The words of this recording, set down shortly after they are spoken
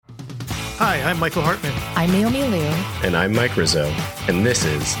Hi, I'm Michael Hartman. I'm Naomi Liu. And I'm Mike Rizzo. And this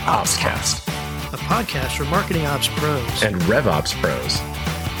is OpsCast, a podcast for marketing ops pros and RevOps pros.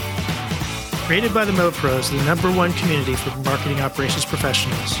 Created by the Mo Pros, the #1 community for marketing operations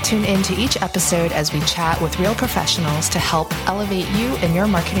professionals. Tune in to each episode as we chat with real professionals to help elevate you in your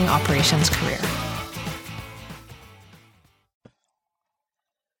marketing operations career.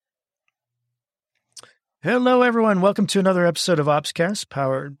 Hello, everyone. Welcome to another episode of OpsCast,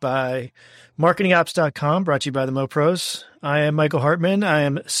 powered by marketingops.com, brought to you by the Mo Pros. I am Michael Hartman. I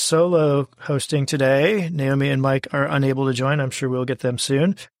am solo hosting today. Naomi and Mike are unable to join. I'm sure we'll get them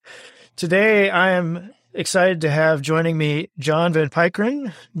soon. Today, I am excited to have joining me John Van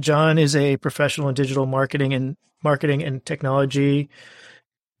Pijkeren. John is a professional in digital marketing and technology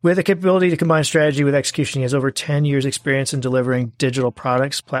with a capability to combine strategy with execution. He has over 10 years experience in delivering digital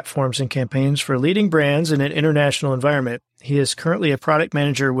products, platforms, and campaigns for leading brands in an international environment. He is currently a product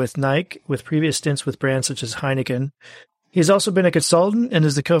manager with Nike, with previous stints with brands such as Heineken. He's also been a consultant and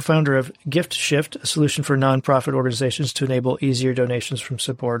is the co-founder of Gift Shift, a solution for nonprofit organizations to enable easier donations from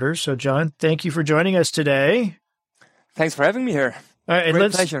supporters. So, John, thank you for joining us today. Thanks for having me here. All right,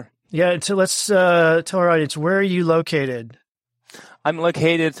 Great pleasure. Yeah, so let's tell our audience, where are you located? I'm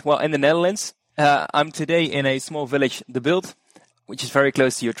located, in the Netherlands. I'm today in a small village, De Bilt, which is very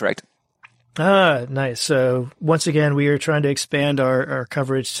close to Utrecht. Ah, nice. So once again, we are trying to expand our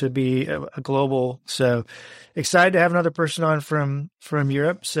coverage to be a global. So excited to have another person on from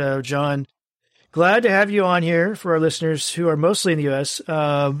Europe. So John, glad to have you on here for our listeners who are mostly in the U.S.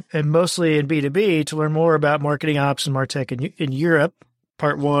 And mostly in B2B to learn more about marketing ops and MarTech in Europe.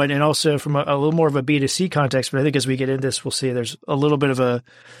 Part one, and also from a little more of a B2C context. But I think as we get into this, we'll see there's a little bit of a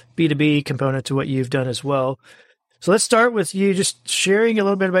B2B component to what you've done as well. So let's start with you just sharing a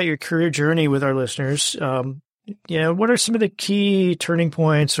little bit about your career journey with our listeners. What are some of the key turning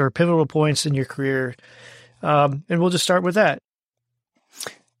points or pivotal points in your career? And we'll just start with that.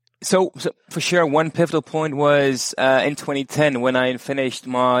 So for sure, one pivotal point was in 2010 when I finished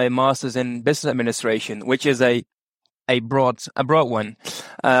my master's in business administration, which is a broad one.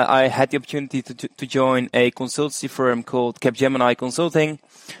 I had the opportunity to join a consultancy firm called Capgemini Consulting.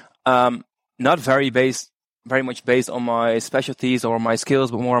 Not very much based on my specialties or my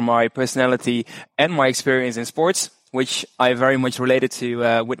skills, but more on my personality and my experience in sports, which I very much related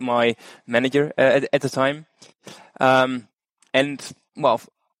to with my manager at the time. It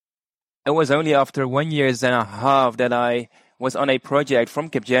was only after 1 year and a half that I was on a project from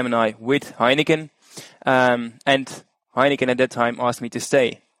Capgemini with Heineken, and Heineken at that time asked me to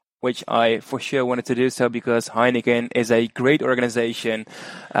stay, which I for sure wanted to do so because Heineken is a great organization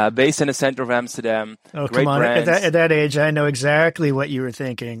based in the center of Amsterdam. Oh, great come on. brands. At that age, I know exactly what you were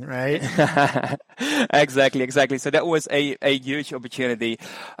thinking, right? Exactly. So that was a huge opportunity.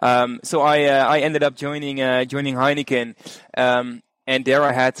 So I ended up joining Heineken. And there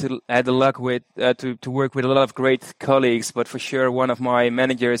I had the luck to work with a lot of great colleagues, but for sure one of my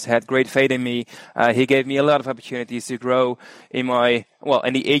managers had great faith in me. He gave me a lot of opportunities to grow in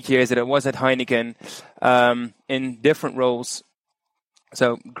the 8 years that I was at Heineken, in different roles.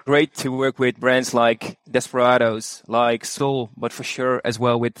 So great to work with brands like Desperados, like Sol, but for sure as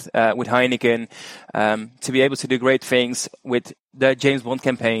well with Heineken, to be able to do great things with the James Bond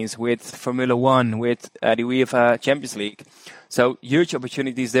campaigns, with Formula One, with the UEFA Champions League. So huge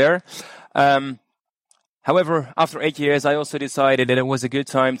opportunities there. However, after 8 years, I also decided that it was a good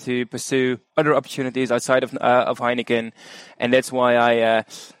time to pursue other opportunities outside of Heineken, and that's why I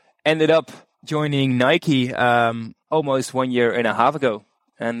ended up joining Nike almost 1 year and a half ago.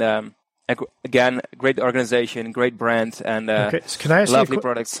 And again, great organization, great brand, and okay. So can I ask lovely you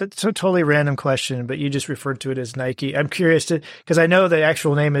products. It's a totally random question, but you just referred to it as Nike. I'm curious because I know the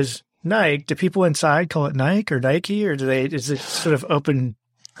actual name is Nike. Do people inside call it Nike or Nike, or is it sort of open?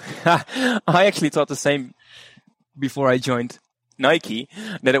 I actually thought the same before I joined Nike,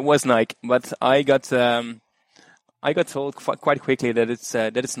 that it was Nike, but I got told quite quickly that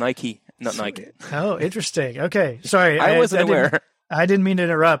it's Nike, not Nike. Oh, interesting. Okay, sorry, I wasn't aware. I didn't mean to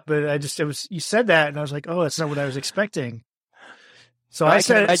interrupt, but you said that, and I was like, oh, that's not what I was expecting. So no, I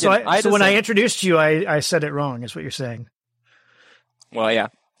said it. So when I introduced you, I said it wrong. Is what you're saying? Well, yeah.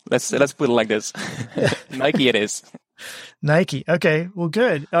 Let's put it like this. Nike it is. Nike. Okay. Well,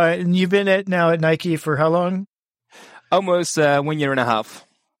 good. And you've been at Nike for how long? Almost 1 year and a half.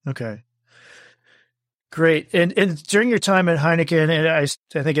 Okay. Great. And during your time at Heineken, and I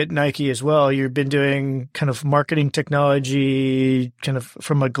think at Nike as well, you've been doing kind of marketing technology kind of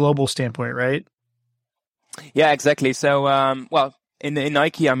from a global standpoint, right? Yeah, exactly. So, in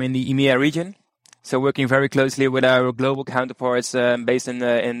Nike, I'm in the EMEA region. So working very closely with our global counterparts based in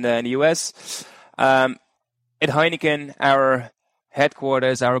the US. At Heineken, our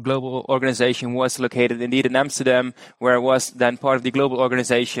headquarters, our global organization was located indeed in Amsterdam, where I was then part of the global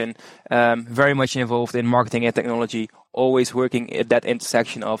organization, very much involved in marketing and technology, always working at that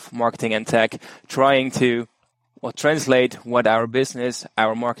intersection of marketing and tech, trying to translate what our business,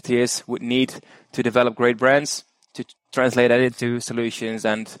 our marketeers would need to develop great brands, to translate that into solutions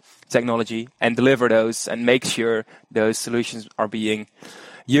and technology and deliver those and make sure those solutions are being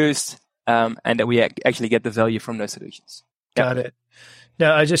used and that we actually get the value from those solutions. Got it.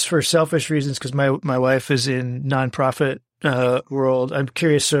 Now, I just for selfish reasons, because my wife is in nonprofit world, I'm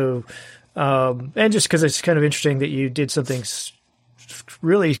curious. So, and just because it's kind of interesting that you did something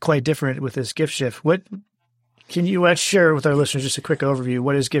really quite different with this gift shift. What can you share with our listeners? Just a quick overview.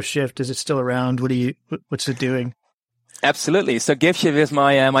 What is Gift Shift? Is it still around? What's it doing? Absolutely. So Gift Shift is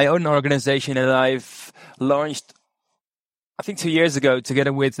my own organization that I've launched, I think 2 years ago,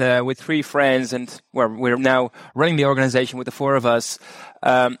 together with 3 friends, and we're now running the organization with the 4 of us.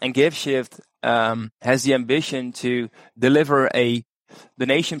 And Gift Shift has the ambition to deliver a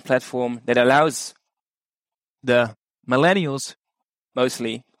donation platform that allows the millennials,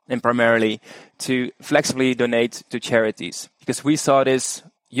 mostly and primarily, to flexibly donate to charities, because we saw this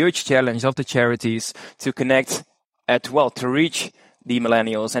huge challenge of the charities to connect to reach the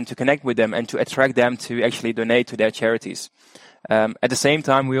millennials and to connect with them and to attract them to actually donate to their charities. At the same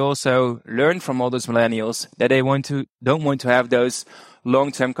time, we also learned from all those millennials that they don't want to have those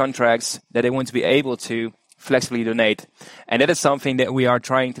long-term contracts, that they want to be able to flexibly donate. And that is something that we are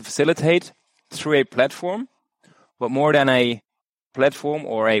trying to facilitate through a platform, but more than a platform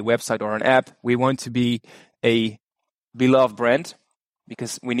or a website or an app, we want to be a beloved brand,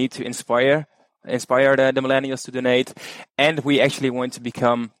 because we need to inspire the millennials to donate, and we actually want to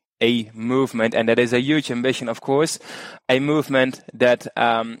become a movement, and that is a huge ambition, of course, a movement that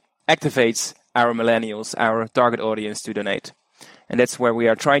activates our millennials, our target audience, to donate. And that's where we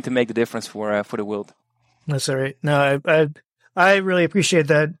are trying to make the difference for the world. That's all right. No, I really appreciate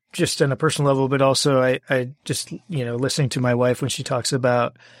that, just on a personal level, but also I just, listening to my wife when she talks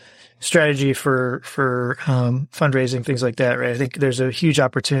about strategy for fundraising, things like that, right? I think there's a huge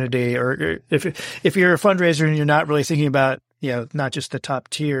opportunity, or if you're a fundraiser and you're not really thinking about, not just the top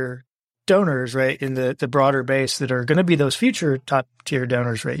tier donors, right, in the broader base that are going to be those future top tier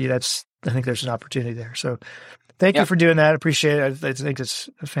donors, right? I think there's an opportunity there. So thank you for doing that. I appreciate it. I think it's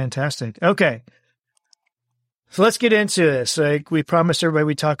fantastic. Okay. So let's get into this. Like we promised everybody,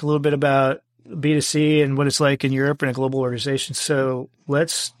 we talk a little bit about B2C and what it's like in Europe and a global organization. So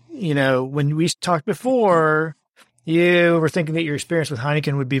let's, when we talked before, you were thinking that your experience with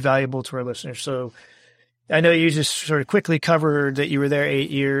Heineken would be valuable to our listeners. So I know you just sort of quickly covered that you were there 8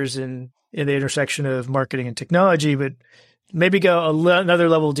 years in the intersection of marketing and technology, but maybe go another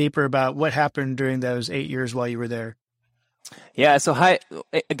level deeper about what happened during those 8 years while you were there. Yeah, so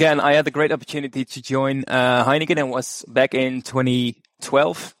again, I had the great opportunity to join Heineken, and was back in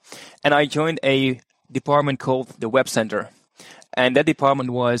 2012, and I joined a department called the Web Center, and that department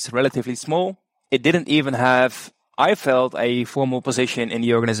was relatively small. It didn't even have, I felt, a formal position in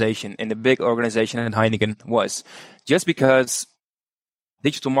the organization, in the big organization that Heineken was, just because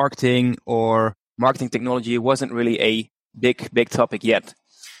digital marketing or marketing technology wasn't really a big topic yet.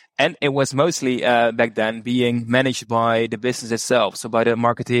 And it was mostly back then being managed by the business itself, so by the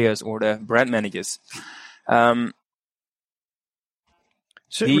marketeers or the brand managers. So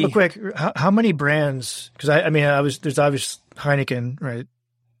real quick, how many brands? Because there's obvious Heineken, right,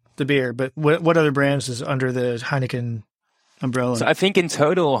 the beer, but what other brands is under the Heineken umbrella? So I think in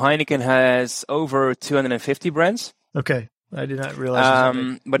total Heineken has over 250 brands. Okay, I did not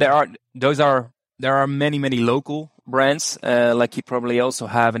realize. But there are many local brands, like you probably also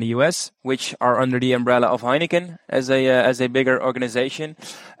have in the US, which are under the umbrella of Heineken as a bigger organization.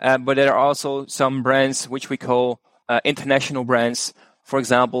 But there are also some brands which we call international brands. For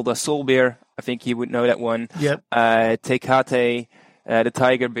example, the Sol beer, I think you would know that one. Yep. Tecate, the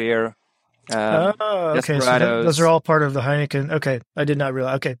Tiger beer. Okay. So those are all part of the Heineken. Okay. I did not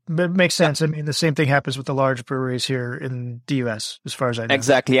realize. Okay. But it makes sense. I mean, the same thing happens with the large breweries here in the US, as far as I know.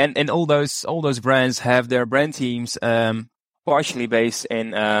 Exactly. And all those brands have their brand teams, partially based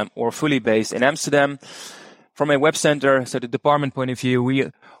in, or fully based in Amsterdam. From a Web Center, so the department point of view, we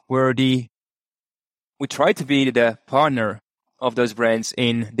try to be the partner of those brands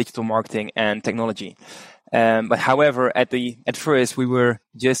in digital marketing and technology. But however, at first we were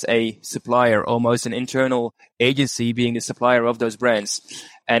just a supplier, almost an internal agency being the supplier of those brands.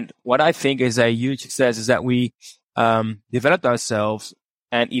 And what I think is a huge success is that we developed ourselves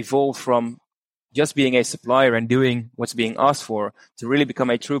and evolved from just being a supplier and doing what's being asked for, to really become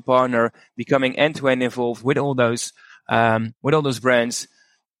a true partner, becoming end-to-end involved with all those brands,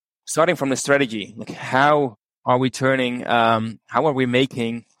 starting from the strategy. Like, how are we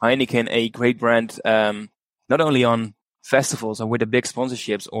making Heineken a great brand, not only on festivals or with the big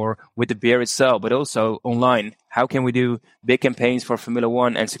sponsorships or with the beer itself, but also online? How can we do big campaigns for Formula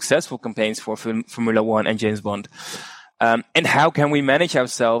One and successful campaigns for Formula One and James Bond? And how can we manage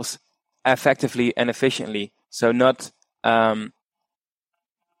ourselves effectively and efficiently? So not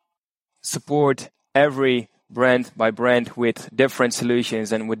support every brand by brand with different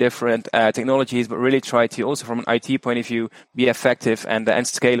solutions and with different technologies, but really try to also, from an IT point of view, be effective and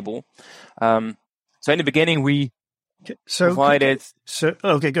scalable. So in the beginning, we provided. So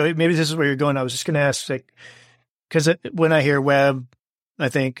okay, go. Maybe this is where you're going. I was just going to ask, like, because when I hear web, I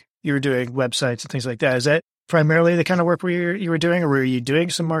think you were doing websites and things like that. Is that primarily the kind of work you were doing, or were you doing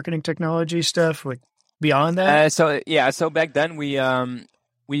some marketing technology stuff like beyond that? So back then we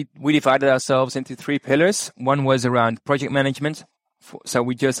divided ourselves into 3 pillars. One was around project management. So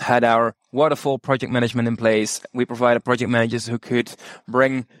we just had our waterfall project management in place. We provided project managers who could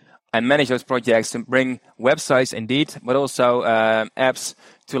bring and manage those projects and bring websites indeed, but also apps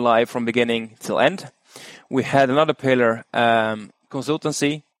to life from beginning till end. We had another pillar,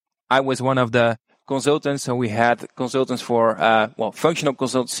 consultancy. I was one of the consultants, so we had consultants for functional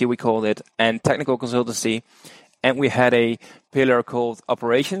consultancy, we called it, and technical consultancy. And we had a pillar called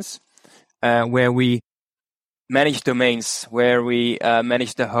operations, where we manage domains, where we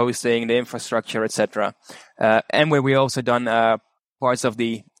manage the hosting, the infrastructure, etc. And where we also done parts of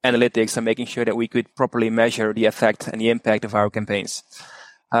the analytics and making sure that we could properly measure the effect and the impact of our campaigns.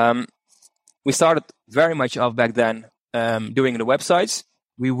 We started very much off back then doing the websites.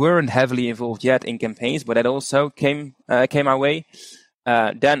 We weren't heavily involved yet in campaigns, but that also came our way.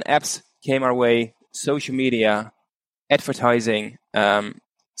 Then apps came our way, social media, advertising.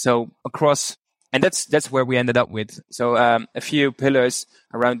 So across, and that's where we ended up with. So a few pillars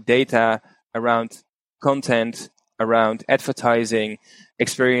around data, around content, around advertising,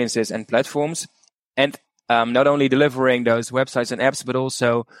 experiences and platforms, and not only delivering those websites and apps, but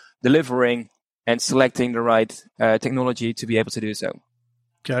also delivering and selecting the right technology to be able to do so.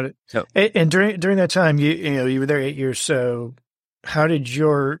 Got it. So, and during that time, you were there 8 years. So, how did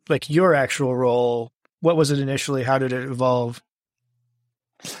your actual role? What was it initially? How did it evolve?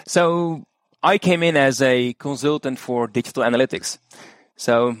 So, I came in as a consultant for digital analytics.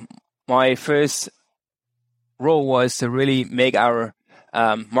 So, my first role was to really make our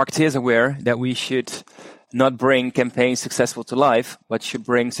marketeers aware that we should not bring campaigns successful to life, but should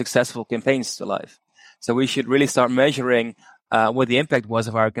bring successful campaigns to life. So, we should really start measuring what the impact was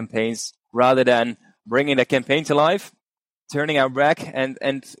of our campaigns, rather than bringing a campaign to life, turning our back and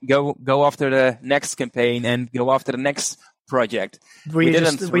go after the next campaign and go after the next project. Were you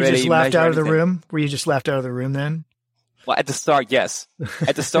just laughed out of the room? Were you just laughed out of the room then? Well, at the start, yes.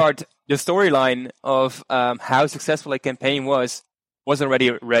 At the start, the storyline of how successful a campaign was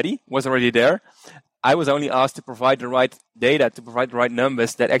already ready, was already there. I was only asked to provide the right data, to provide the right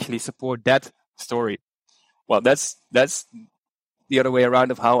numbers that actually support that story. Well, that's the other way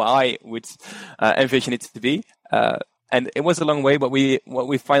around of how I would envision it to be. And it was a long way, but we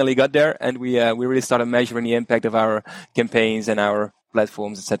finally got there, and we really started measuring the impact of our campaigns and our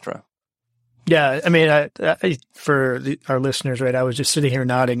platforms, etc. Yeah, I mean, for our listeners, right? I was just sitting here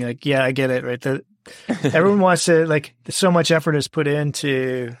nodding, like, yeah, I get it, right? Everyone wants to, like, so much effort is put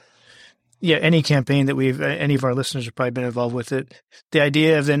into, any campaign that any of our listeners have probably been involved with it. The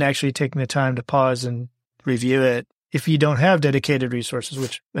idea of then actually taking the time to pause and review it, if you don't have dedicated resources,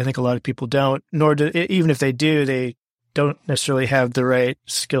 which I think a lot of people don't, even if they do, they don't necessarily have the right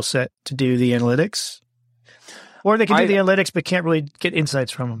skill set to do the analytics, or they can do the analytics but can't really get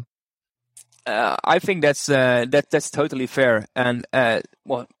insights from them. I think that's totally fair, and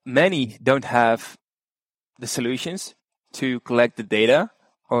many don't have the solutions to collect the data,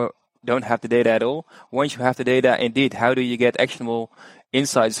 or don't have the data at all. Once you have the data, indeed, how do you get actionable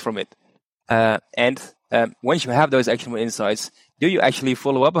insights from it? And once you have those actionable insights, do you actually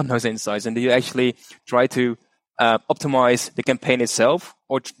follow up on those insights, and do you actually try to optimize the campaign itself,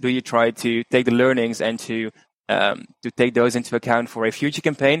 or do you try to take the learnings and to take those into account for a future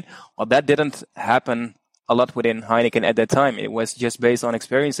campaign? Well, that didn't happen a lot within Heineken at that time. It was just based on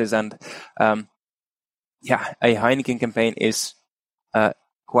experiences, and a Heineken campaign is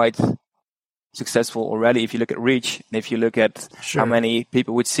quite successful already. If you look at reach, and if you look at how many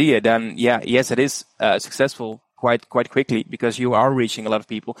people would see it, then yes, it is successful quite quickly, because you are reaching a lot of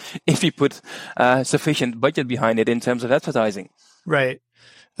people if you put sufficient budget behind it in terms of advertising. Right.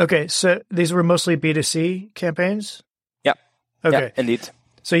 Okay, so these were mostly B2C campaigns? Yeah. Okay. Yeah, indeed.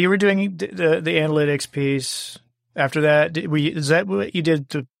 So you were doing the analytics piece. After that, is that what you did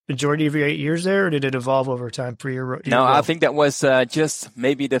the majority of your 8 years there, or did it evolve over time for your No, role? I think that was just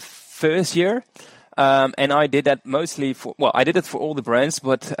maybe the first year. And I did that mostly I did it for all the brands,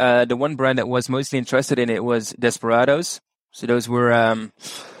 but the one brand that was mostly interested in it was Desperados. So those were,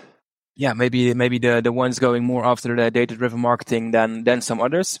 maybe the ones going more after the data-driven marketing than some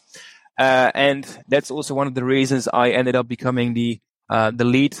others. And that's also one of the reasons I ended up becoming the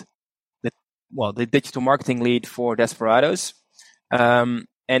lead, the digital marketing lead for Desperados. And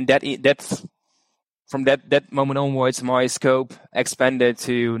that's from that moment onwards, my scope expanded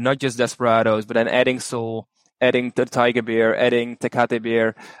to not just Desperados, but then adding Sol, adding the Tiger beer, adding Tecate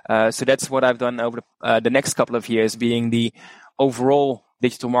beer. So that's what I've done over the next couple of years, being the overall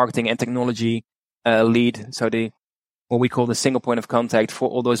digital marketing and technology lead. So what we call the single point of contact for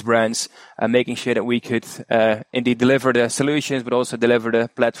all those brands, making sure that we could indeed deliver the solutions, but also deliver the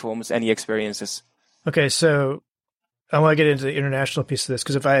platforms and the experiences. Okay, so I want to get into the international piece of this,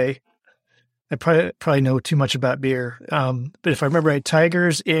 because if I probably know too much about beer, but if I remember right,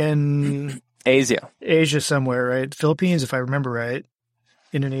 Tiger's in Asia somewhere, right? Philippines, if I remember right,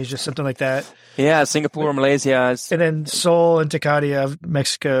 Indonesia, something like that. Yeah, Singapore, Malaysia, and then Seoul and Tecate,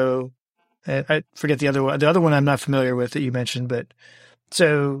 Mexico. And I forget the other one. The other one I'm not familiar with that you mentioned, but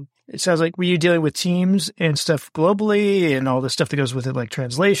so it sounds like, were you dealing with teams and stuff globally and all the stuff that goes with it, like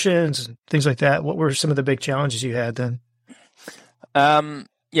translations and things like that? What were some of the big challenges you had then?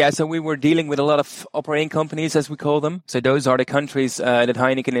 So we were dealing with a lot of operating companies, as we call them. So those are the countries that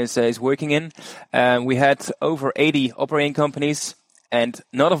Heineken is working in. We had over 80 operating companies, and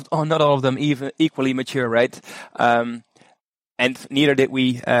not all of them even equally mature, right? And neither did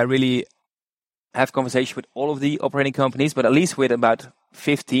we really have conversation with all of the operating companies, but at least with about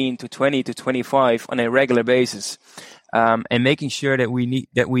 15 to 20 to 25 on a regular basis, and making sure that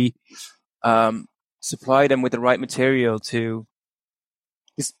we supply them with the right material to.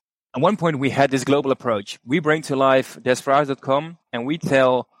 At one point, we had this global approach. We bring to life Desperados.com, and we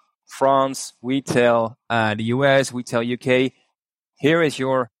tell France, we tell the US, we tell UK, here is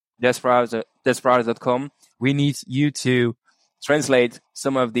your Desperados.com. We need you to translate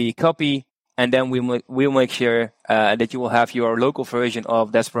some of the copy, and then we'll make sure that you will have your local version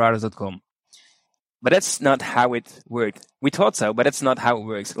of Desperados.com. But that's not how it worked. We thought so, but that's not how it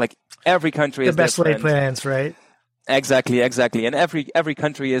works. Like, every country is different. The best laid plans, right? Exactly. And every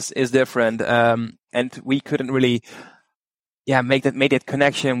country is different. And we couldn't really, make that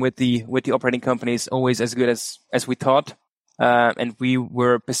connection with the operating companies always as good as we thought. And we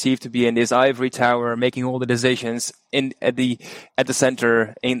were perceived to be in this ivory tower, making all the decisions at the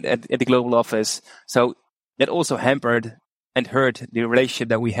center, at the global office. So that also hampered and hurt the relationship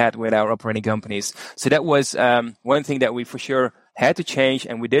that we had with our operating companies. So that was one thing that we for sure had to change,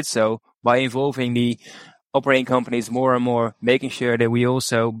 and we did so by involving the operating companies more and more, making sure that we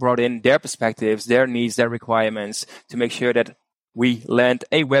also brought in their perspectives, their needs, their requirements, to make sure that we land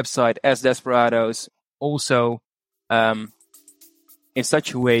a website as Desperados also in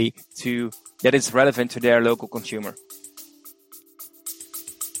such a way that it's relevant to their local consumer.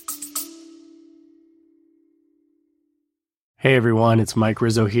 Hey everyone, it's Mike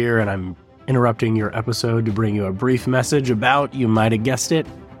Rizzo here, and I'm interrupting your episode to bring you a brief message about, you might have guessed it,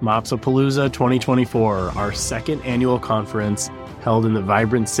 Mopsapalooza 2024, our second annual conference held in the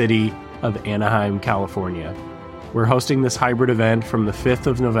vibrant city of Anaheim, California. We're hosting this hybrid event from the 5th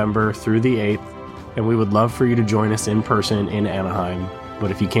of November through the 8th, and we would love for you to join us in person in Anaheim.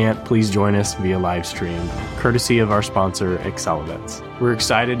 But if you can't, please join us via live stream, courtesy of our sponsor, Excel Events. We're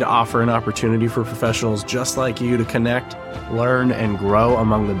excited to offer an opportunity for professionals just like you to connect, learn, and grow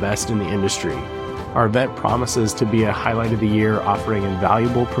among the best in the industry. Our event promises to be a highlight of the year, offering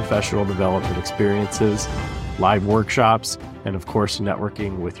invaluable professional development experiences, live workshops, and of course,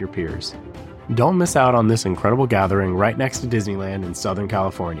 networking with your peers. Don't miss out on this incredible gathering right next to Disneyland in Southern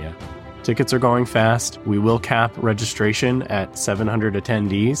California. Tickets are going fast. We will cap registration at 700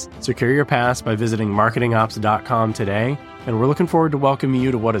 attendees. Secure your pass by visiting marketingops.com today, and we're looking forward to welcoming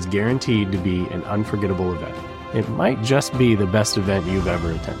you to what is guaranteed to be an unforgettable event. It might just be the best event you've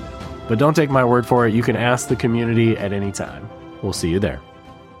ever attended. But don't take my word for it. You can ask the community at any time. We'll see you there.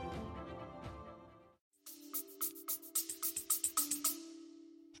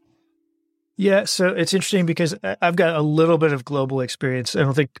 Yeah, so it's interesting because I've got a little bit of global experience. I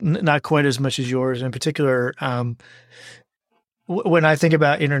don't think not quite as much as yours. In particular, when I think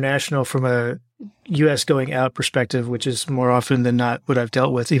about international from a U.S. going out perspective, which is more often than not what I've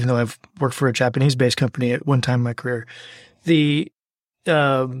dealt with, even though I've worked for a Japanese-based company at one time in my career,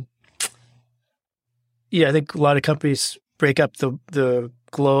 I think a lot of companies break up the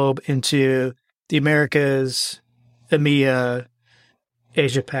globe into the Americas, EMEA,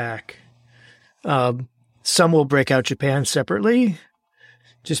 Asia Pac. Some will break out Japan separately,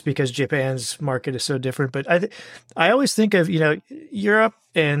 just because Japan's market is so different. But I always think of, Europe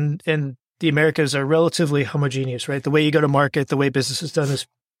and the Americas are relatively homogeneous, right? The way you go to market, the way business is done is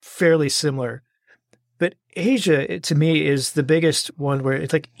fairly similar. But Asia, to me, is the biggest one where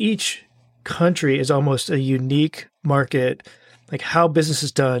it's like each country is almost a unique market, like how business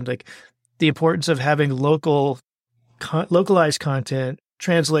is done, like the importance of having localized content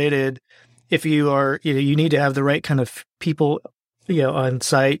translated. If you are, you need to have the right kind of people, on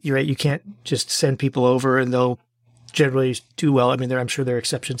site. You're right. You can't just send people over and they'll generally do well. I mean, I'm sure there are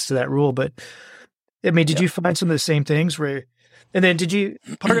exceptions to that rule, but I mean, did you find some of the same things where, and then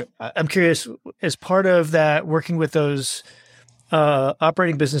I'm curious, as part of that, working with those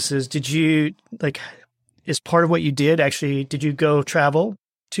operating businesses, did you as part of what you did, actually, did you go travel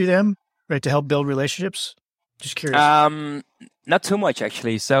to them, right, to help build relationships? Just curious. Not too much,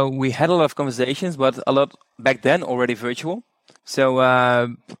 actually. So we had a lot of conversations, but a lot back then already virtual. So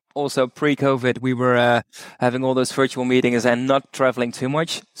also pre-COVID, we were having all those virtual meetings and not traveling too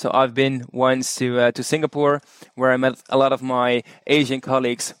much. So I've been once to Singapore, where I met a lot of my Asian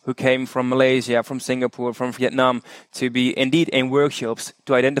colleagues who came from Malaysia, from Singapore, from Vietnam, to be indeed in workshops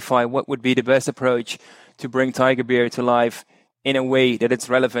to identify what would be the best approach to bring Tiger Beer to life in a way that it's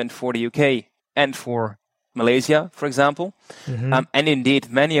relevant for the UK and for Malaysia, for example. Mm-hmm. And indeed,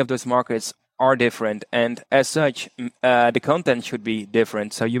 many of those markets are different, and as such, the content should be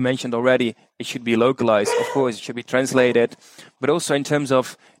different. So you mentioned already it should be localized. Of course, it should be translated, but also in terms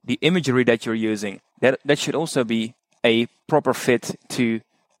of the imagery that you're using, that should also be a proper fit to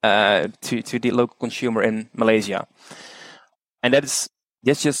the local consumer in Malaysia. And that's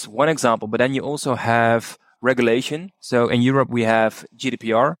just one example. But then you also have regulation. So in Europe, we have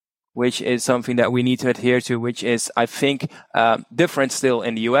GDPR, which is something that we need to adhere to, which is, I think, different still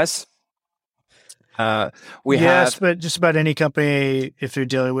in the US. But just about any company, if they're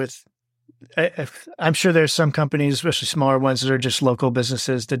dealing with, I'm sure there's some companies, especially smaller ones, that are just local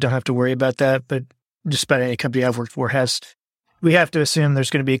businesses that don't have to worry about that. But just about any company I've worked for we have to assume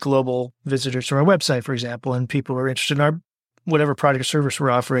there's going to be global visitors to our website, for example, and people who are interested in our whatever product or service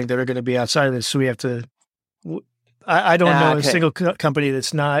we're offering that are going to be outside of this. So we have to. I don't know a single company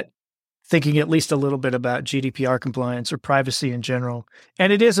that's not thinking at least a little bit about GDPR compliance or privacy in general.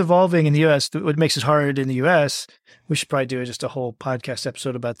 And it is evolving in the U.S. What makes it hard in the U.S., we should probably do just a whole podcast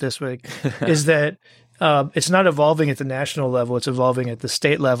episode about this week, is that it's not evolving at the national level. It's evolving at the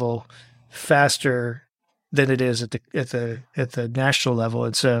state level faster than it is at the national level.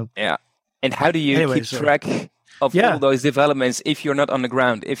 And so, yeah. And how do you keep track of all those developments if you're not on the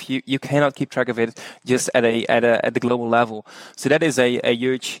ground? If you cannot keep track of it just at the global level. So that is a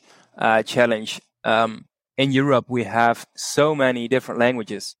huge challenge. In Europe, we have so many different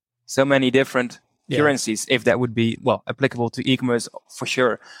languages, so many different currencies, if that would be applicable to e-commerce for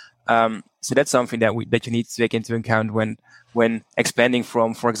sure. So that's something that you need to take into account when expanding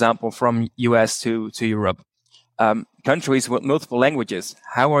from, for example, from US to Europe. Countries with multiple languages.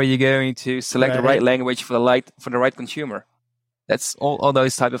 How are you going to select the right language for the right consumer? That's all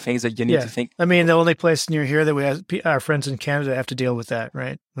those type of things that you need to think. I mean, the only place near here that we have our friends in Canada have to deal with that,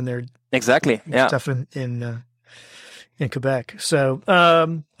 right? When they're stuff in Quebec. So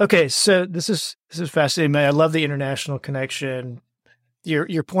okay, so this is fascinating. I love the international connection.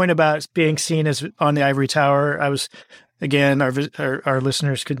 Your point about being seen as on the ivory tower. I was, again, our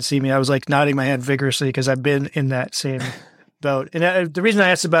listeners couldn't see me. I was like nodding my head vigorously because I've been in that same boat. And the reason I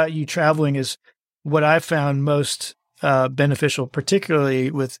asked about you traveling is what I found most beneficial, particularly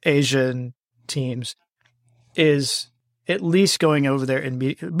with Asian teams, is at least going over there and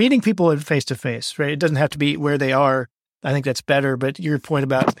meeting people face to face, right? It doesn't have to be where they are. I think that's better. But your point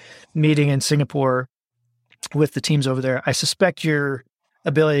about meeting in Singapore with the teams over there, I suspect your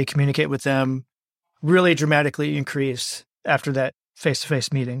ability to communicate with them really dramatically increased after that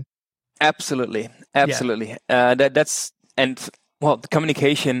face-to-face meeting. Absolutely. That's the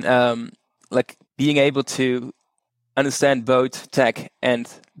communication, like being able to understand both tech and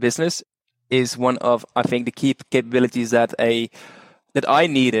business is one of, I think, the key capabilities that I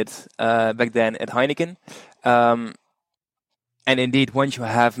needed back then at Heineken. And indeed, once you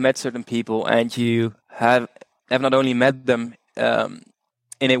have met certain people and you have not only met them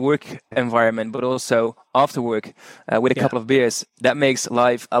in a work environment, but also after work with a couple of beers, that makes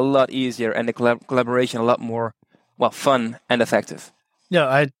life a lot easier and the collaboration a lot more fun and effective. No,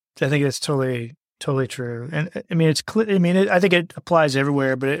 I think it's totally totally true. And I mean, I think it applies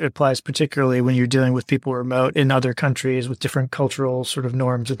everywhere, but it applies particularly when you're dealing with people remote in other countries with different cultural sort of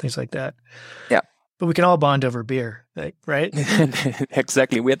norms and things like that. Yeah. But we can all bond over beer, right?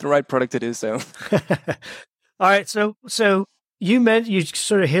 Exactly. We had the right product to do so. All right. So you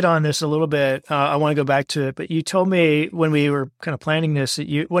sort of hit on this a little bit. I want to go back to it, but you told me when we were kind of planning this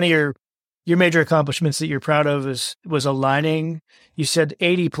that one of your major accomplishments that you're proud of was aligning. You said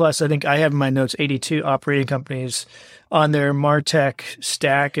 80 plus. I think I have in my notes 82 operating companies on their MarTech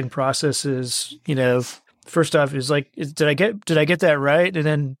stack and processes. First off, did I get that right? And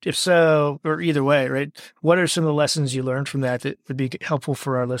then if so, or either way, right? What are some of the lessons you learned from that would be helpful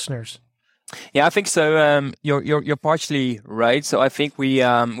for our listeners? Yeah, I think so. You're partially right. So I think we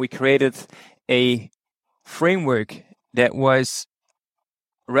created a framework that was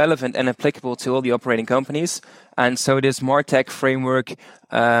relevant and applicable to all the operating companies. And so this MarTech framework,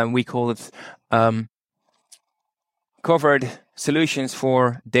 we call it covered solutions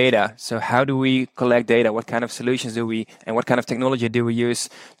for data. So how do we collect data? What kind of solutions and what kind of technology do we use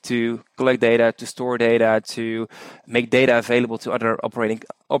to collect data, to store data, to make data available to other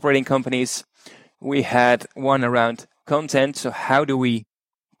operating companies? We had one around content. So how do we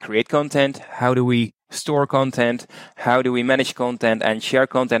create content? How do we store content? How do we manage content and share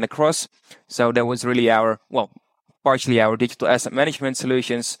content across? So that was really partially our digital asset management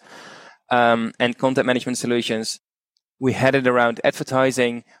solutions and content management solutions. We had it around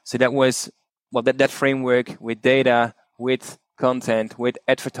advertising. So that was, that framework with data, with content, with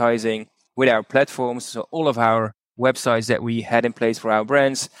advertising, with our platforms. So all of our websites that we had in place for our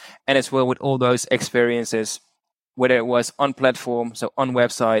brands, and as well with all those experiences, whether it was on platform, so on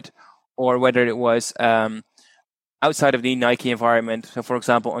website, or whether it was outside of the Nike environment. So for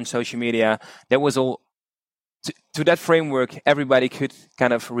example, on social media, that was all to that framework, everybody could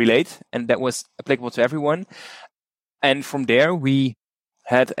kind of relate, and that was applicable to everyone. And from there, we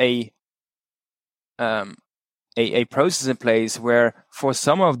had a process in place where for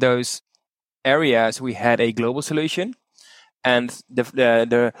some of those areas we had a global solution, and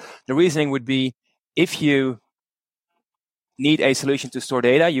the reasoning would be, if you need a solution to store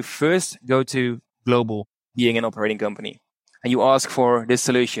data, you first go to global, being an operating company, and you ask for this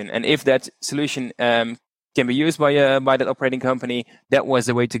solution. And if that solution can be used by that operating company, that was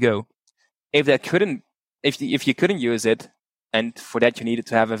the way to go. If you couldn't use it, and for that you needed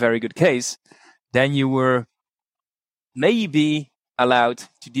to have a very good case, then you were maybe allowed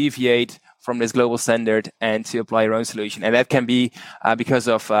to deviate from this global standard and to apply your own solution. And that can be because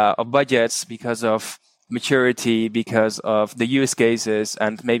of budgets, because of maturity, because of the use cases,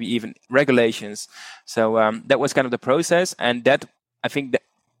 and maybe even regulations. So that was kind of the process, and that I think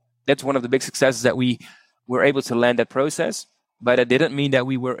that's one of the big successes, that we were able to land that process. But it didn't mean that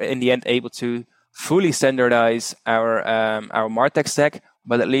we were in the end able to fully standardize our MarTech stack,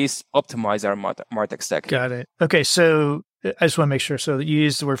 but at least optimize our MarTech stack. Got it. Okay, so I just want to make sure. So you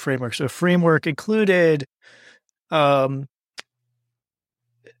used the word framework. So framework included, how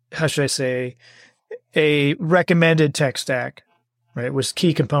should I say, a recommended tech stack, right? Was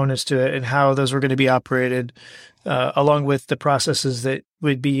key components to it, and how those were going to be operated, along with the processes that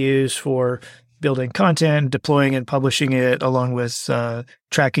would be used for building content, deploying and publishing it, along with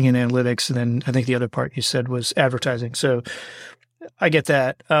tracking and analytics. And then I think the other part you said was advertising. So I get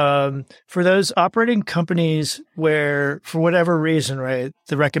that. For those operating companies where, for whatever reason, right,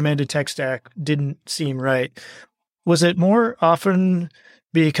 the recommended tech stack didn't seem right, was it more often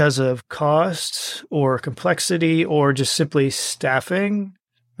because of cost or complexity, or just simply staffing,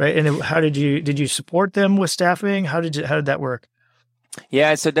 right? And how did you support them with staffing? How did that work?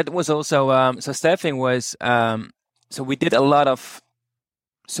 Yeah, so that was also so staffing was so we did a lot of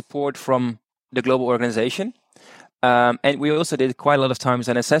support from the global organization, and we also did quite a lot of times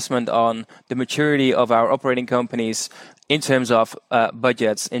an assessment on the maturity of our operating companies in terms of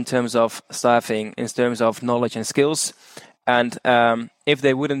budgets, in terms of staffing, in terms of knowledge and skills, and if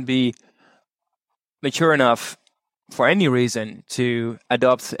they wouldn't be mature enough for any reason to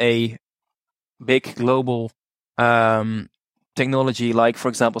adopt a big global technology, like, for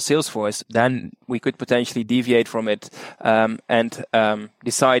example, Salesforce, then we could potentially deviate from it and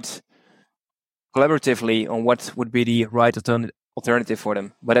decide collaboratively on what would be the right alternative for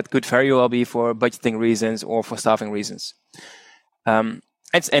them. But that could very well be for budgeting reasons or for staffing reasons. And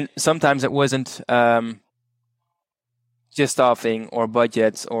sometimes it wasn't just staffing or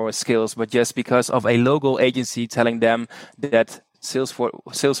budgets or skills, but just because of a local agency telling them that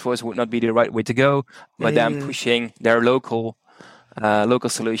Salesforce would not be the right way to go, but them pushing their local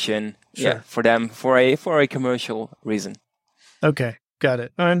solution, Sure. for them for a commercial reason. Okay. Got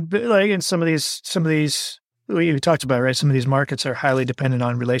it. And like in some of these we talked about, right? Some of these markets are highly dependent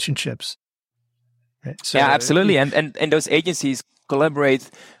on relationships. Right? So, yeah, absolutely. And those agencies collaborate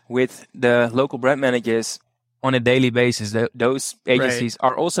with the local brand managers on a daily basis. Those agencies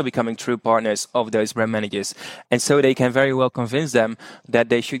are also becoming true partners of those brand managers, and so they can very well convince them that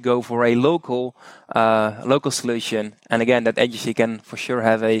they should go for a local solution. And again, that agency can for sure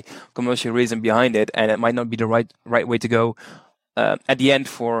have a commercial reason behind it, and it might not be the right way to go at the end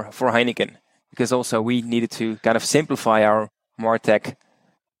for Heineken, because also we needed to kind of simplify our MarTech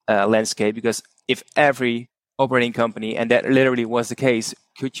landscape, because if every operating company, and that literally was the case,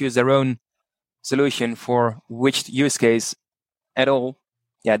 could choose their own solution for which use case at all,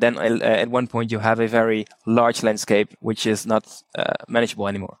 then at one point you have a very large landscape which is not manageable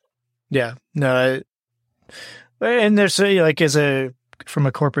anymore. Yeah, no, and there's from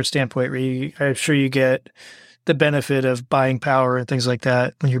a corporate standpoint, where I'm sure you get the benefit of buying power and things like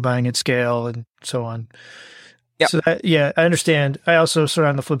that when you're buying at scale and so on. Yeah. So I understand. I also sort of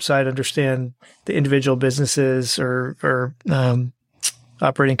on the flip side understand the individual businesses or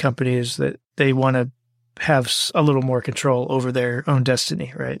operating companies that they want to have a little more control over their own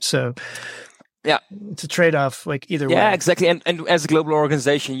destiny, right? So, yeah, it's a trade-off, like either way. Yeah, exactly. And as a global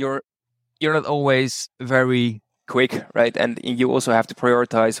organization, you're not always very quick, right? And you also have to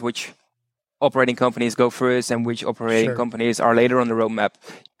prioritize which operating companies go first and which operating companies are later on the roadmap.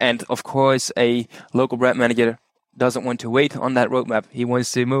 And of course, a local brand manager doesn't want to wait on that roadmap. He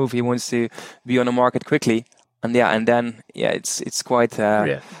wants to move. He wants to be on the market quickly. And then it's quite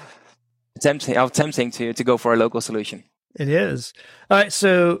tempting to go for a local solution. It is. All right.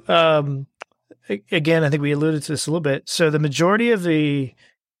 So again, I think we alluded to this a little bit. So the majority of the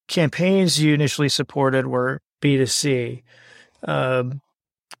campaigns you initially supported were B2C.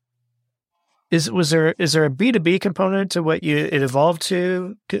 Is there a B2B component to what it evolved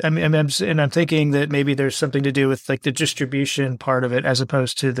to? I'm thinking that maybe there's something to do with like the distribution part of it as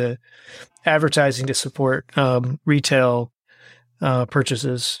opposed to the advertising to support retail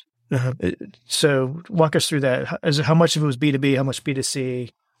purchases. So walk us through that. How much of it was B2B? How much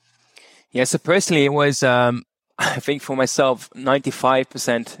B2C? Yeah, so personally, it was, I think for myself,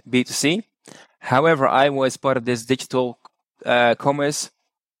 95% B2C. However, I was part of this digital commerce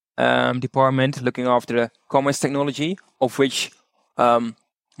department looking after the commerce technology, of which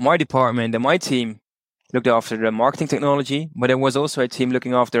my department and my team looked after the marketing technology, but there was also a team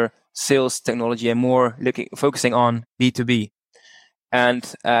looking after sales technology and more focusing on B2B. And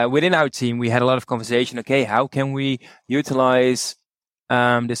within our team, we had a lot of conversation. Okay, how can we utilize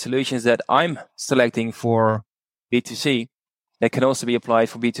the solutions that I'm selecting for B2C that can also be applied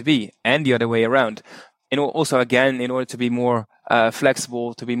for B2B, and the other way around? And also, again, in order to be more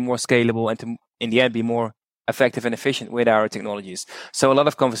flexible, to be more scalable, and to, in the end, be more effective and efficient with our technologies. So a lot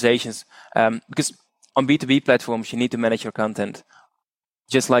of conversations, because on B2B platforms, you need to manage your content,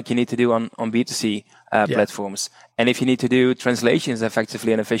 just like you need to do on B2C platforms. And if you need to do translations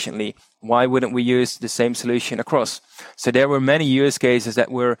effectively and efficiently, why wouldn't we use the same solution across? So there were many use cases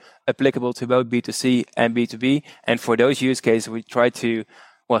that were applicable to both B2C and B2B. And for those use cases, we tried to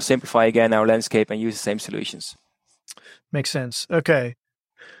simplify again our landscape and use the same solutions. Makes sense. Okay.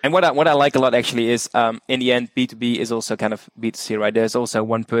 And what I like a lot actually is, in the end, B2B is also kind of B2C, right? There's also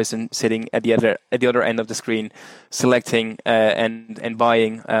one person sitting at the other end of the screen, selecting and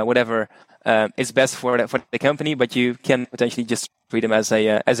buying whatever is best for the company, but you can potentially just treat them as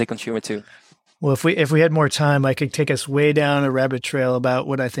a consumer too. Well, if we had more time, I could take us way down a rabbit trail about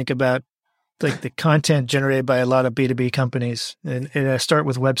what I think about like the content generated by a lot of B2B companies. And I start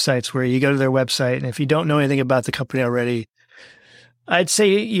with websites where you go to their website, and if you don't know anything about the company already, I'd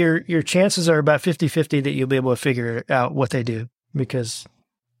say your chances are about 50-50 that you'll be able to figure out what they do, because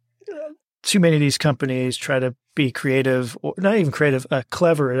too many of these companies try to be creative, or not even creative,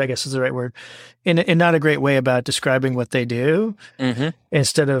 clever, I guess is the right word, in not a great way about describing what they do,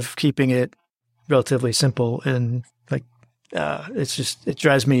 instead of keeping it relatively simple. And like, it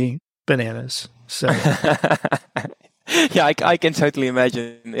drives me bananas. So yeah, I can totally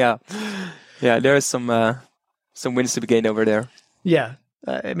imagine. Yeah, there's some wins to be gained over there. Yeah,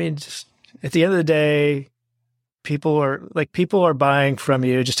 I mean, just at the end of the day, people are buying from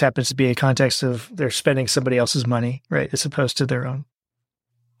you. It just happens to be a context of they're spending somebody else's money, right, as opposed to their own.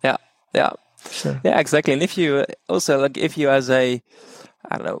 Yeah, so. Yeah, exactly. And if you also if you as a,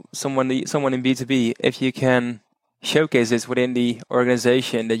 I don't know, someone in B2B, if you can showcase this within the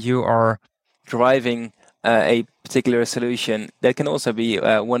organization that you are driving a particular solution, that can also be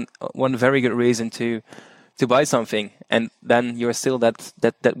one very good reason to buy something, and then you're still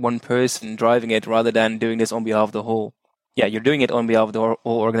that one person driving it rather than doing this on behalf of the whole you're doing it on behalf of the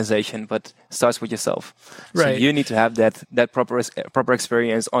whole organization, but it starts with yourself. So Right. you need to have that proper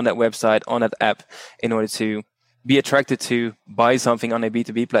experience on that website, on that app, in order to be attracted to buy something on a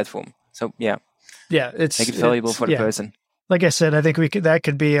B2B platform. So it's make it valuable for the person. Like I said, I think that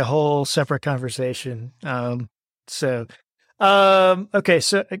could be a whole separate conversation. Okay,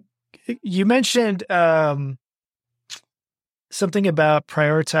 so you mentioned something about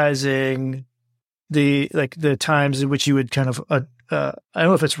prioritizing the times in which you would kind of I don't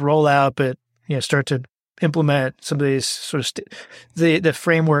know if it's roll out, but start to implement some of these sort of the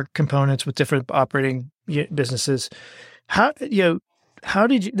framework components with different operating businesses. How did you?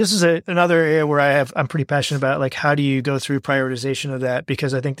 This is another area where I'm pretty passionate about. Like, how do you go through prioritization of that?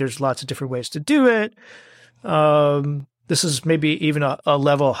 Because I think there's lots of different ways to do it. This is maybe even a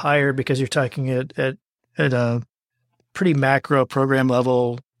level higher because you're talking at a pretty macro program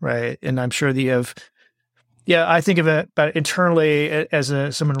level, right? And I'm sure that you have. Yeah, I think of it about internally as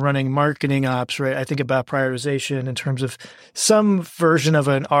someone running marketing ops, right? I think about prioritization in terms of some version of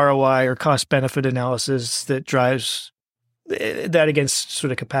an ROI or cost benefit analysis that drives that against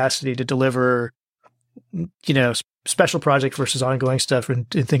sort of capacity to deliver, special project versus ongoing stuff, and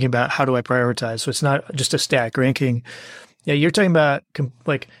thinking about how do I prioritize. So it's not just a stack ranking. Yeah, you're talking about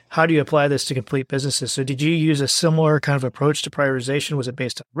like how do you apply this to complete businesses? So did you use a similar kind of approach to prioritization? Was it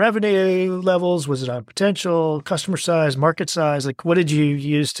based on revenue levels? Was it on potential, customer size, market size? Like, what did you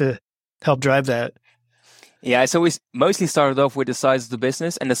use to help drive that? Yeah, so we mostly started off with the size of the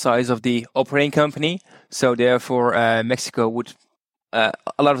business and the size of the operating company. So therefore, Mexico would a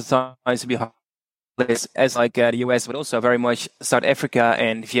lot of the times be as like the US, but also very much South Africa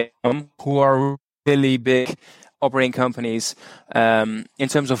and Vietnam, who are really big operating companies in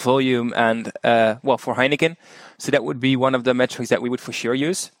terms of volume and for Heineken. So that would be one of the metrics that we would for sure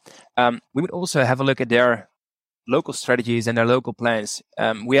use. We would also have a look at their local strategies and their local plans.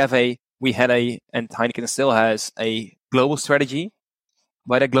 We had and Heineken still has a global strategy,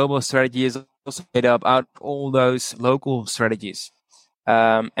 but a global strategy is also made up out of all those local strategies.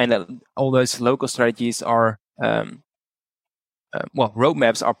 And all those local strategies are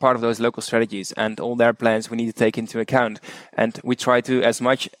roadmaps are part of those local strategies, and all their plans we need to take into account. And we try to, as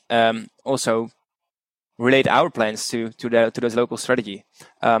much, also relate our plans to those local strategy.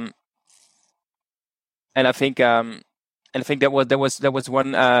 And I think that was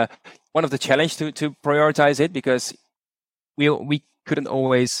one of the challenge to prioritize it, because we couldn't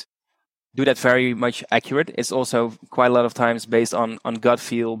always do that very much accurate. It's also quite a lot of times based on gut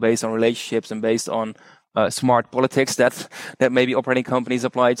feel, based on relationships, and based on smart politics that maybe operating companies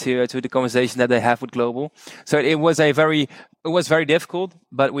apply to the conversation that they have with global. So it was very difficult,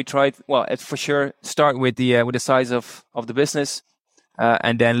 but we tried. Well, for sure, start with the size of the business,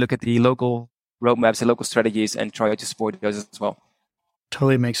 and then look at the local roadmaps and local strategies and try to support those as well.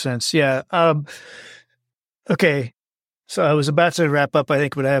 Totally makes sense. Yeah. Okay. So I was about to wrap up, I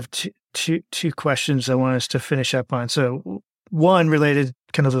think, but I have two questions I want us to finish up on. So one related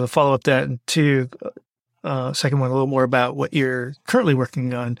kind of a follow-up that, and two, second one, a little more about what you're currently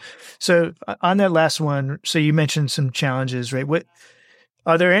working on. So on that last one, so you mentioned some challenges, right? What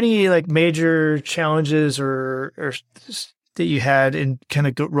are there any like major challenges or that you had in kind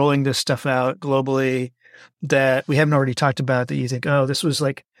of rolling this stuff out globally that we haven't already talked about that you think, oh, this was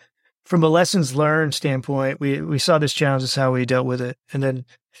like from a lessons learned standpoint, we saw this challenge, this is how we dealt with it. And then,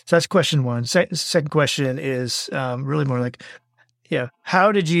 so that's question one. Second question is really more like, how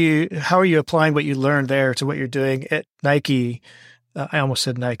are you applying what you learned there to what you're doing at Nike? I almost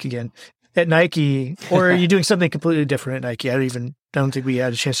said Nike again. At Nike, or are you doing something completely different at Nike? I don't think we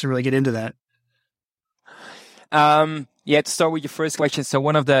had a chance to really get into that. To start with your first question. So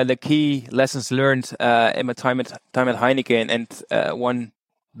one of the key lessons learned in my time at Heineken, and one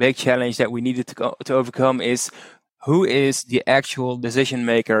big challenge that we needed to overcome is who is the actual decision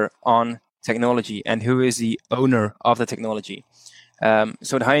maker on technology and who is the owner of the technology.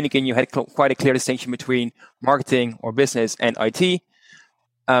 So at Heineken, you had quite a clear distinction between marketing or business and IT.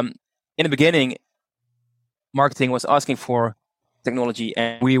 In the beginning, marketing was asking for technology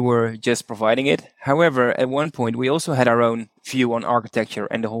and we were just providing it. However, at one point, we also had our own view on architecture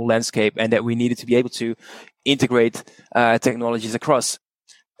and the whole landscape, and that we needed to be able to integrate technologies across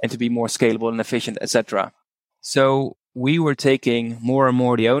and to be more scalable and efficient, etc. So we were taking more and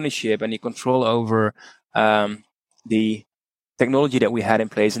more the ownership and the control over the technology that we had in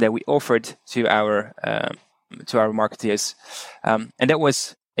place and that we offered to our marketeers, and that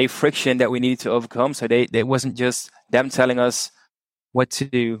was a friction that we needed to overcome. So it wasn't just them telling us what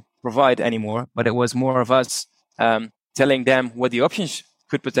to provide anymore, but it was more of us telling them what the options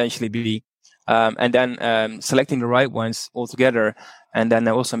could potentially be, and then selecting the right ones altogether, and then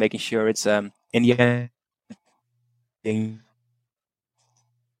also making sure it's in the end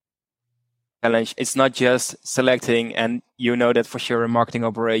challenge. It's not just selecting, and you know that for sure in marketing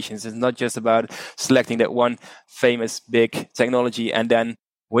operations, it's not just about selecting that one famous big technology and then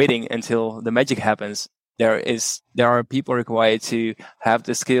waiting until the magic happens. There are people required to have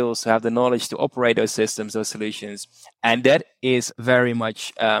the skills, to have the knowledge to operate those systems, those solutions, and that is very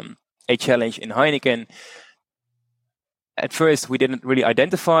much a challenge in Heineken. At first, we didn't really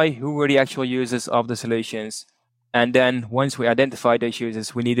identify who were the actual users of the solutions, and then once we identified those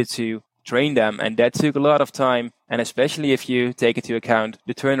users, we needed to train them, and that took a lot of time. And especially if you take into account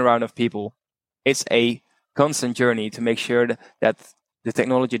the turnaround of people, it's a constant journey to make sure that the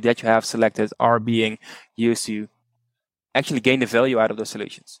technology that you have selected are being used to actually gain the value out of those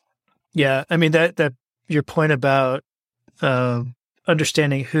solutions. Yeah, I mean that your point about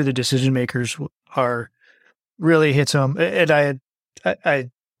understanding who the decision makers are really hits home, and I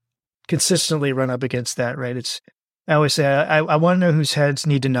consistently run up against that. Right? I always say I want to know whose heads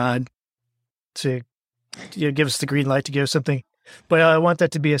need to nod to give us the green light to give something, but I want that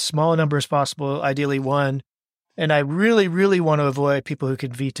to be as small a number as possible, ideally one. And I really, really want to avoid people who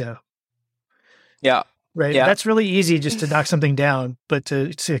can veto. Yeah. Right. Yeah. That's really easy just to knock something down, but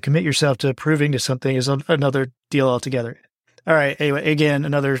to commit yourself to approving to something is another deal altogether. All right. Anyway, again,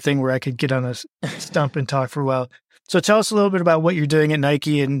 another thing where I could get on a stump and talk for a while. So tell us a little bit about what you're doing at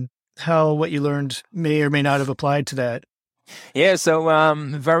Nike and how what you learned may or may not have applied to that. Yeah. So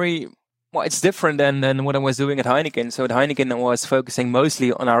it's different than what I was doing at Heineken. So at Heineken, I was focusing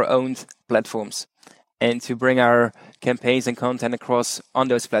mostly on our own platforms and to bring our campaigns and content across on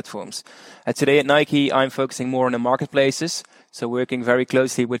those platforms. Today at Nike, I'm focusing more on the marketplaces, so working very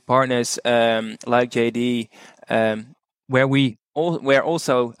closely with partners like JD, where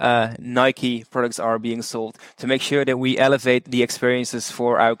also Nike products are being sold, to make sure that we elevate the experiences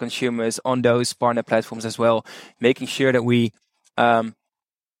for our consumers on those partner platforms as well, making sure that we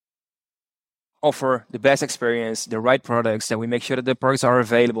offer the best experience, the right products, that we make sure that the products are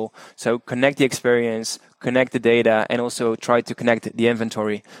available. So connect the experience, connect the data, and also try to connect the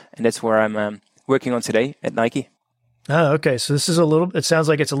inventory. And that's where I'm working on today at Nike. Oh, okay. So this is it sounds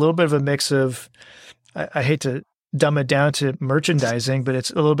like it's a little bit of a mix of, I hate to dumb it down to merchandising, but it's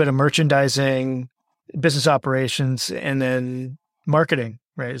a little bit of merchandising, business operations, and then marketing.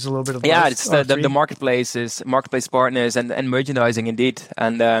 Right, it's a little bit of it's the marketplace partners and merchandising indeed,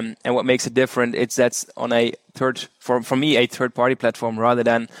 and what makes it different is that's on a for me a third party platform rather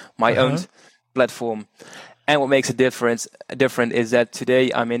than my own platform, and what makes it different is that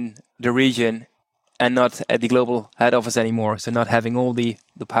today I'm in the region and not at the global head office anymore, so not having all the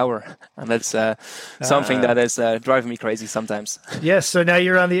power, and that's something that is driving me crazy sometimes. Yes, so now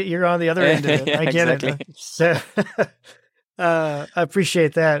you're on the other end of it. Yeah, I get exactly. it. So. I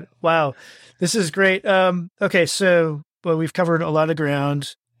appreciate that. Wow. This is great. Okay. So, we've covered a lot of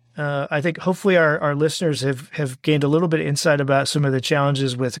ground. I think hopefully our listeners have gained a little bit of insight about some of the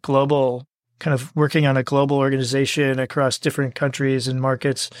challenges with global, kind of working on a global organization across different countries and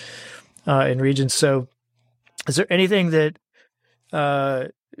markets, and regions. So is there anything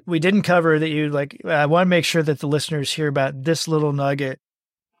that, we didn't cover that you like? I want to make sure that the listeners hear about this little nugget.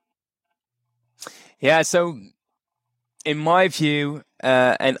 Yeah. So, in my view,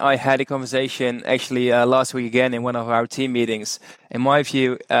 and I had a conversation actually last week again in one of our team meetings. In my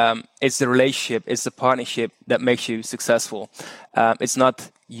view, it's the relationship, it's the partnership that makes you successful. It's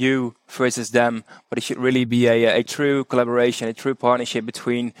not you versus them, but it should really be a true collaboration, a true partnership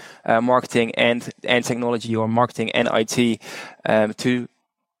between marketing and technology, or marketing and IT, to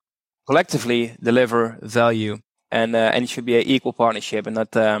collectively deliver value. And it should be an equal partnership and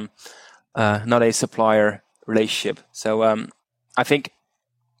not a supplier relationship. So I think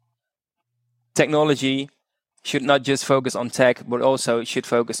technology should not just focus on tech, but also should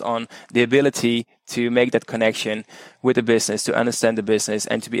focus on the ability to make that connection with the business, to understand the business,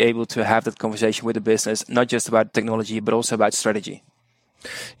 and to be able to have that conversation with the business, not just about technology, but also about strategy.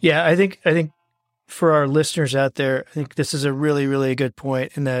 Yeah, I think for our listeners out there, I think this is a really, really good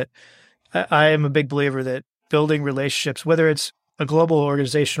point, in that I am a big believer that building relationships, whether it's a global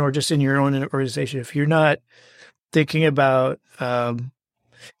organization or just in your own organization, if you're not thinking about,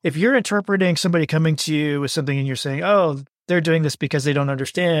 if you're interpreting somebody coming to you with something and you're saying, oh, they're doing this because they don't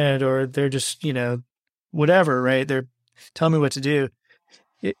understand, or they're just, whatever, right? They're telling me what to do.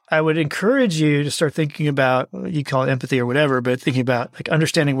 I would encourage you to start thinking about, you call it empathy or whatever, but thinking about like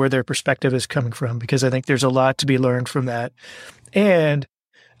understanding where their perspective is coming from, because I think there's a lot to be learned from that. And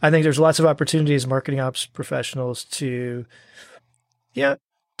I think there's lots of opportunities, marketing ops professionals, to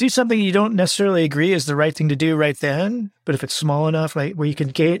do something you don't necessarily agree is the right thing to do right then, but if it's small enough, right, where you can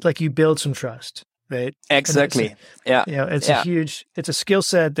gate, like you build some trust, right? Exactly. Yeah. It's a skill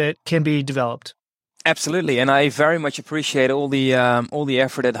set that can be developed. Absolutely, and I very much appreciate all the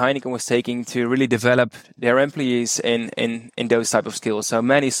effort that Heineken was taking to really develop their employees in those type of skills. So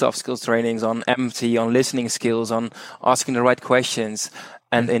many soft skills trainings on empathy, on listening skills, on asking the right questions,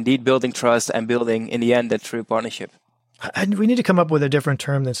 and indeed building trust and building, in the end, that true partnership. And we need to come up with a different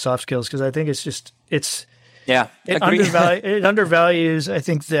term than soft skills, because I think it undervalues, I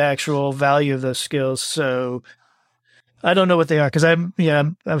think, the actual value of those skills. So I don't know what they are, because I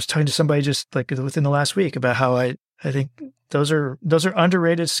was talking to somebody just like within the last week about how I think those are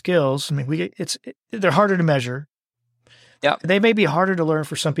underrated skills. I mean, they're harder to measure. Yeah, they may be harder to learn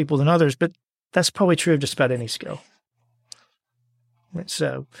for some people than others, but that's probably true of just about any skill.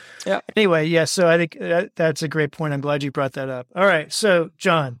 So, anyway, yeah. So I think that's a great point. I'm glad you brought that up. All right, so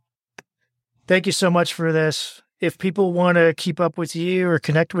John, thank you so much for this. If people want to keep up with you or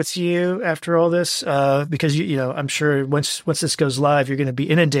connect with you after all this, because I'm sure once this goes live, you're going to be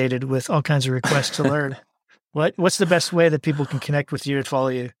inundated with all kinds of requests to learn. What's the best way that people can connect with you and follow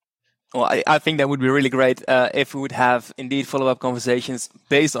you? Well, I think that would be really great if we would have indeed follow-up conversations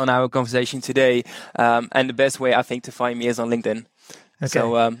based on our conversation today. And the best way, I think, to find me is on LinkedIn. Okay.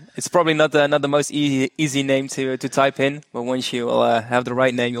 So it's probably not the most easy name to type in, but once you have the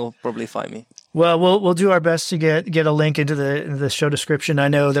right name, you'll probably find me. Well, we'll do our best to get a link into the show description. I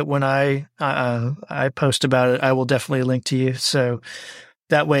know that when I post about it, I will definitely link to you, so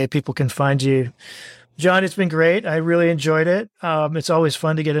that way people can find you. John, it's been great. I really enjoyed it. It's always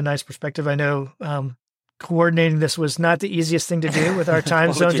fun to get a nice perspective. I know coordinating this was not the easiest thing to do with our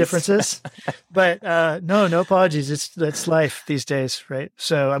time zone differences, but no apologies. It's life these days, right?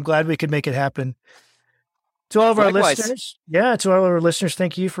 So I'm glad we could make it happen. To all of our listeners,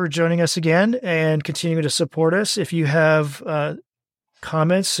 thank you for joining us again and continuing to support us. If you have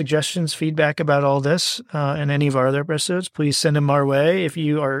comments, suggestions, feedback about all this and any of our other episodes, please send them our way. If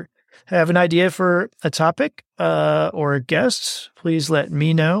you have an idea for a topic or a guest, please let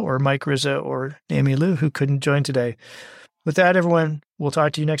me know, or Mike Rizzo or Naomi Liu, who couldn't join today. With that, everyone, we'll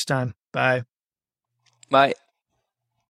talk to you next time. Bye. Bye.